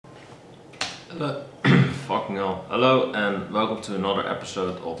Hello. Fucking hell. Hello and welcome to another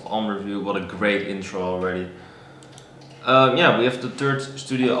episode of Album Review. What a great intro already. Yeah, we have the third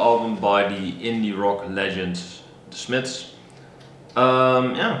studio album by the indie rock legends, The Smiths.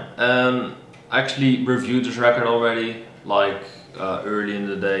 Yeah, and I actually reviewed this record already, like early in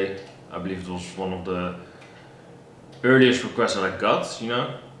the day. I believe it was one of the earliest requests that I got,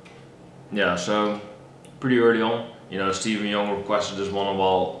 Yeah, so pretty early on. Stephen Young requested this one a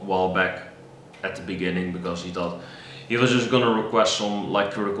while back at the beginning because he thought he was just gonna request some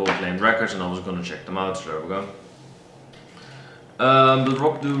like critical acclaimed records and I was gonna check them out, so there we go. But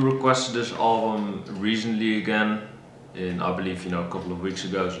Rockdoo requested this album recently again, I believe a couple of weeks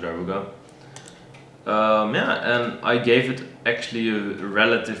ago, so there we go. Yeah, and I gave it actually a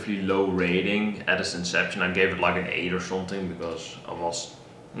relatively low rating at its inception. I gave it like an 8 or something because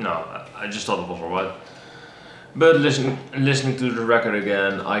I just thought it was alright. But listening to the record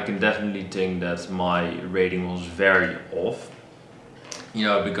again, I can definitely think that my rating was very off.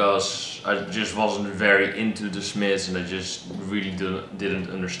 Because I just wasn't very into the Smiths and I just really didn't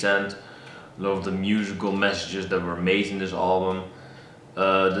understand a lot of the musical messages that were made in this album.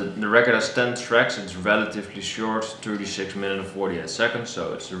 The record has 10 tracks, it's relatively short, 36 minutes and 48 seconds,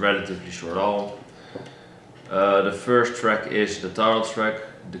 so it's a relatively short album. The first track is the title track,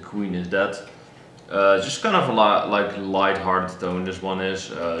 The Queen Is Dead. Just kind of a light-hearted tone this one is,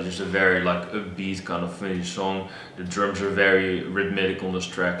 just a very upbeat kind of funny song. The drums are very rhythmic on this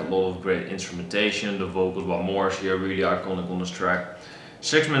track, a lot of great instrumentation, the vocals by Morrissey are really iconic on this track.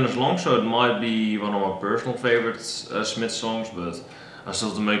 6 minutes long, so it might be one of my personal favorite Smith songs, but I still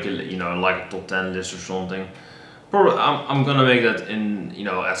have to make it, like a top 10 list or something. Probably, I'm gonna make that in,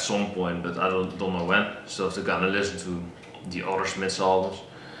 at some point, but I don't know when. Still have to kind of listen to the other Smiths albums.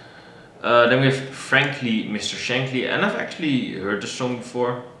 Then we have Frankly, Mr. Shankly, and I've actually heard this song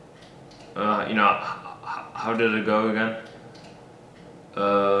before. How did it go again?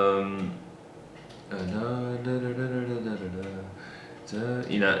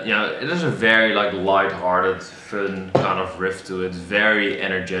 It is a very light-hearted, fun kind of riff to it. Very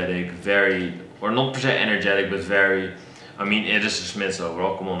energetic, or not per se energetic, but very. I mean, it is the Smiths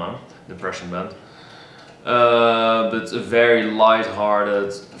overall. Come on now, depressing band. But a very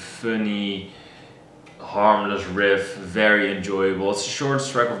light-hearted, funny, harmless riff, very enjoyable. It's the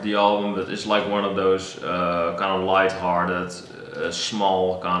shortest track of the album, but it's like one of those kind of light-hearted,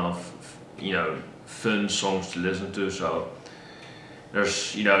 small kind of fun songs to listen to. So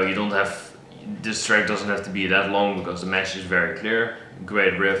there's you don't have this track doesn't have to be that long because the message is very clear.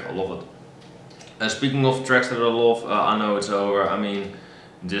 Great riff, I love it. And speaking of tracks that I love, I Know It's Over. I mean,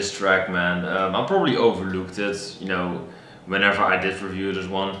 this track, man, I probably overlooked it, whenever I did review this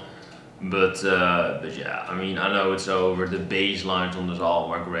one, but yeah, I mean, I Know It's Over. The bass lines on this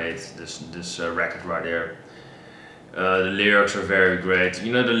album are great. This record right here. The lyrics are very great.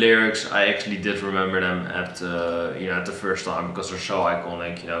 The lyrics, I actually did remember them at the first time because they're so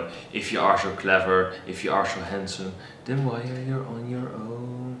iconic. If you are so clever, if you are so handsome, then why are you on your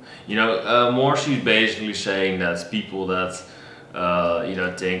own? Morrissey's basically saying that people that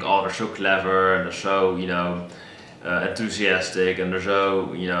think, oh, they're so clever and they're so, enthusiastic and they're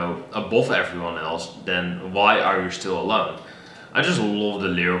so, above everyone else, then why are you still alone? I just love the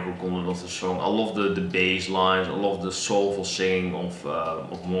lyrical content of the song. I love the bass lines. I love the soulful singing of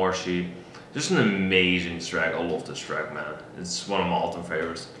Morrissey. Just an amazing track. I love this track, man. It's one of my all-time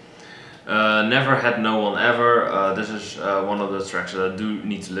favorites. Never Had No One Ever. This is one of the tracks that I do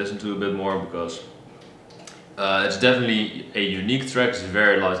need to listen to a bit more because it's definitely a unique track. It's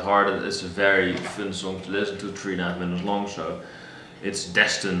very light-hearted. It's a very fun song to listen to, 3.5 minutes long, so it's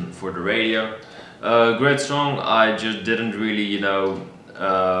destined for the radio. Great song. I just didn't really,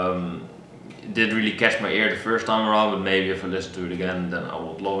 didn't really catch my ear the first time around, but maybe if I listen to it again, then I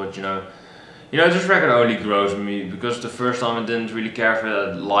would love it. This record only grows on me because the first time I didn't really care for it.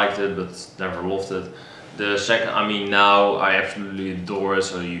 I liked it, but never loved it. The second, I mean, now I absolutely adore it,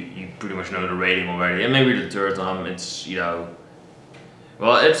 so you pretty much know the rating already. And maybe the third time, it's,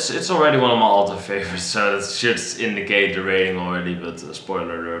 well, it's already one of my all-time favorites, so that should indicate the rating already, but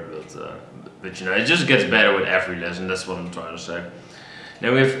spoiler alert, but it just gets better with every listen, that's what I'm trying to say.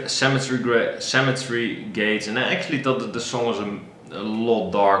 Then we have Cemetry Gates, and I actually thought that the song was a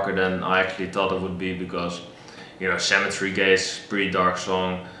lot darker than I actually thought it would be because, Cemetry Gates, pretty dark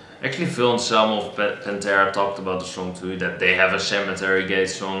song. Actually, Phil and Selma of Pantera talked about the song too, that they have a Cemetery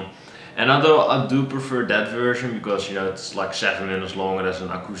Gates song. And although I do prefer that version because it's like 7 minutes long, it has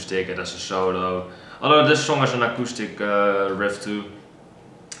an acoustic, it has a solo. Although this song has an acoustic riff too.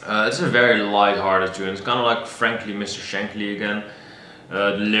 It's a very light-hearted tune. It's kind of like Frankly, Mr. Shankly again.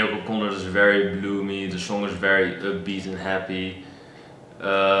 The lyrical content is very bloomy, the song is very upbeat and happy.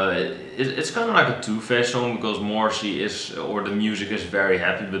 It's kind of like a two-faced song because Morrissey is, or the music is very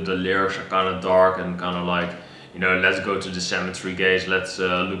happy, but the lyrics are kind of dark and kind of like, you know, let's go to the Cemetry Gates, let's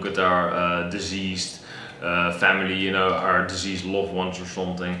look at our deceased family, you know, our deceased loved ones or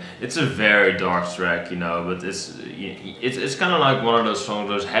something. It's a very dark track, you know, but it's kind of like one of those songs,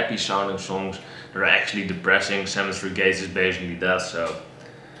 those happy sounding songs that are actually depressing. Cemetry Gates is basically that, so.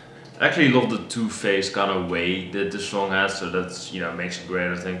 I actually love the two-faced kind of way that the song has, so that's, you know, makes it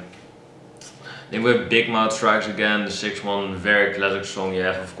great, I think. Then we have Bigmouth tracks again, the 6-1, very classic song. You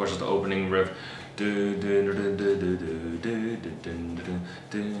have, of course, the opening riff.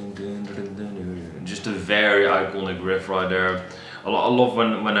 Just a very iconic riff right there. I love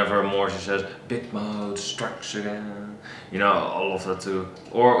whenever Morrissey says, Bigmouth strikes again. You know, I love that too.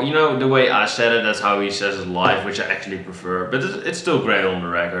 Or, you know, the way I said it, that's how he says it live, which I actually prefer. But it's still great on the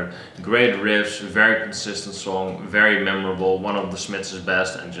record. Great riffs, very consistent song, very memorable, one of the Smiths'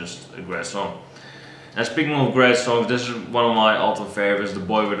 best, and just a great song. And speaking of great songs, this is one of my all-time favorites, The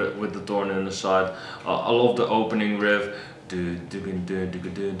Boy with the Thorn in the Side. I love the opening riff. The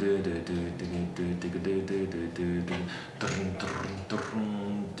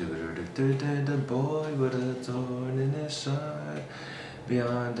boy with a thorn in his side,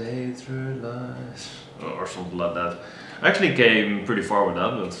 behind the hatred lies, or something like that. I actually came pretty far with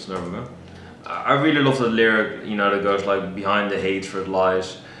that, but there we go. I really love the lyric, you know, that goes like, behind the hatred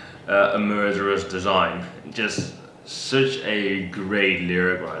lies a murderous design. Just such a great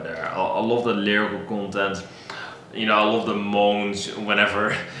lyric right there. I love the lyrical content. You know, I love the moans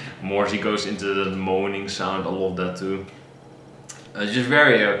whenever Morrissey goes into the moaning sound. I love that too. It's just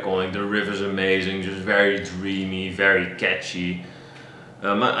very iconic. The riff is amazing, just very dreamy, very catchy.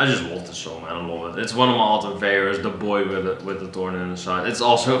 I just love this song, man. I love it. It's one of my all-time favorites. The Boy with the Thorn in the Side. It's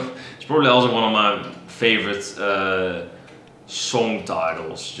probably also one of my favorite song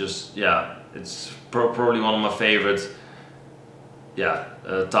titles. Just yeah, it's probably one of my favorite. Yeah,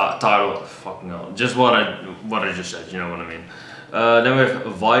 title. Fucking hell. Just what I just said. You know what I mean. Then we have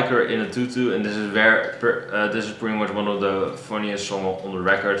Vicar In A Tutu, and this is pretty much one of the funniest songs on the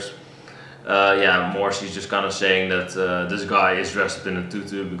records. Yeah, Morrissey's just kind of saying that this guy is dressed up in a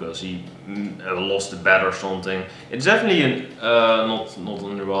tutu because he lost a bet or something. It's definitely not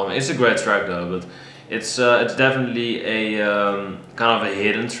underwhelming. It's a great track though, but it's definitely a kind of a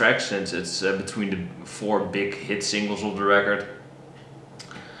hidden track since it's between the 4 big hit singles of the record.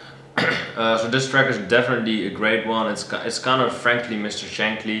 So this track is definitely a great one. It's kind of frankly Mr.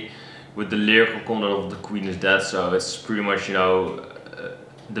 Shankly with the lyrical content of The Queen Is Dead, so it's pretty much, you know,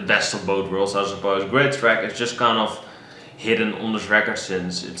 the best of both worlds, I suppose. Great track. It's just kind of hidden on this record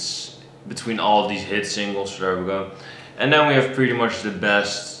since it's between all these hit singles, so there we go. And then we have pretty much the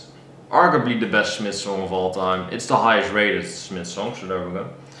best, arguably the best Smith song of all time. It's the highest rated Smith song, so there we go.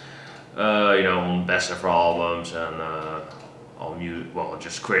 You know, on best ever albums and all music, well,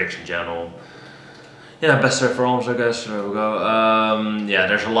 just critics in general. Yeah, best ever albums, I guess. There we go. Yeah,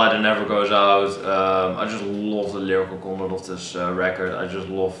 There's a Light That Never Goes Out. I just love the lyrical content of this record. I just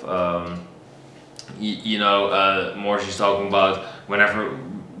love, you know, Morrissey's talking about whenever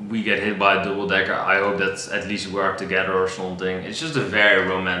we get hit by a double decker, I hope that at least we are together or something. It's just a very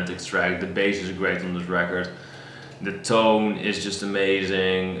romantic track. The bass is great on this record. The tone is just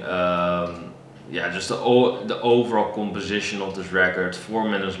amazing. Yeah, just the overall composition of this record, 4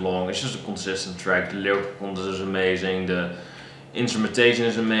 minutes long. It's just a consistent track. The lyrical content is amazing. The instrumentation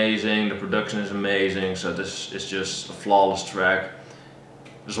is amazing. The production is amazing. So this is just a flawless track.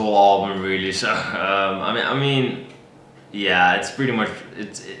 This whole album really. So I mean, yeah, it's pretty much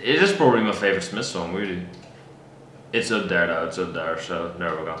it is probably my favorite Smith song. Really, it's up there though. It's up there. So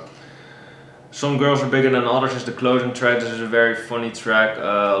there we go. Some Girls Are Bigger Than Others is the closing track. This is a very funny track,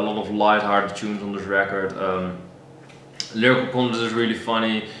 a lot of light-hearted tunes on this record. Lyrical content is really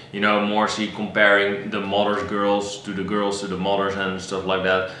funny, you know, Morrissey comparing the mother's girls to the mothers and stuff like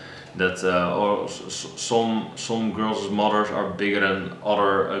that. Or some girls' mothers are bigger than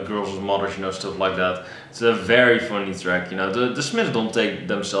other girls' mothers, you know, stuff like that. It's a very funny track, you know. The Smiths don't take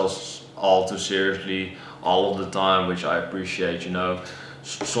themselves all too seriously all of the time, which I appreciate, you know.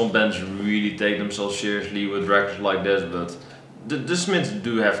 Some bands really take themselves seriously with records like this, but the Smiths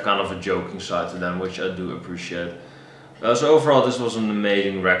do have kind of a joking side to them, which I do appreciate. So overall, this was an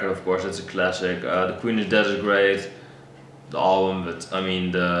amazing record. Of course, it's a classic. The Queen Is Dead is great. The album, but I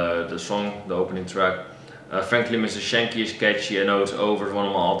mean the song, the opening track. Frankly, Mr. Shankly is catchy. I Know It's Over is one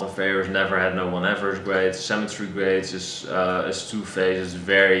of my all-time favorites. Never Had No One Ever is great. Cemetry Gates is two-faced. It's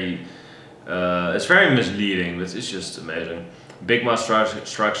very misleading, but it's just amazing. Bigmouth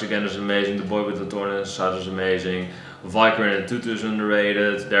Strikes Again is amazing. The Boy with the Thorn Inside is amazing. Vicar In A Tutu is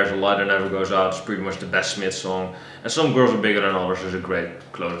underrated. There's a Light That Never Goes Out. It's pretty much the best Smith song. And Some Girls Are Bigger Than Others is a great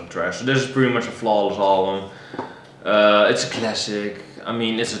closing track. So this is pretty much a flawless album. It's a classic. I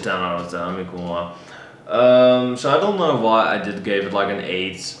mean, it's a 10 out of 10. I mean, come on. So I don't know why I gave it like an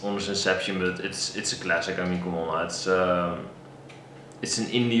 8 on its inception, but it's a classic. I mean, come on. It's an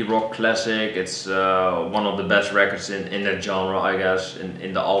indie rock classic. It's one of the best records in that genre, I guess,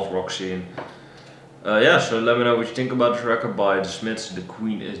 in the alt rock scene. Yeah, so let me know what you think about this record by The Smiths, The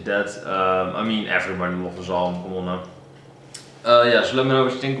Queen Is Dead. I mean, everybody loves this album, come on now. Yeah, so let me know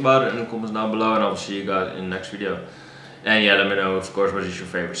what you think about it in the comments down below, and I will see you guys in the next video. And yeah, let me know, of course, what is your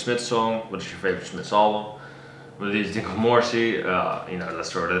favorite Smiths song, what is your favorite Smiths album, what do you think of Morrissey, you know, let's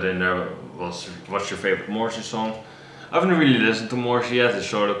throw that in there. What's your favorite Morrissey song? I haven't really listened to Morrissey yet, his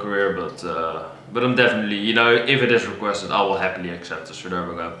solo career, but I'm definitely, you know, if it is requested, I will happily accept it, so there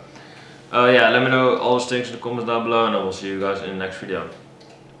we go. Yeah, let me know all those things in the comments down below, and I will see you guys in the next video.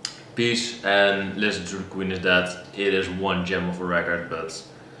 Peace, and listen to The Queen Is Dead. It is one gem of a record, but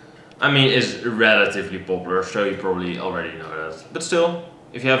I mean, it's relatively popular, so you probably already know that. But still,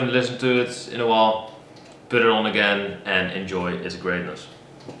 if you haven't listened to it in a while, put it on again and enjoy its greatness.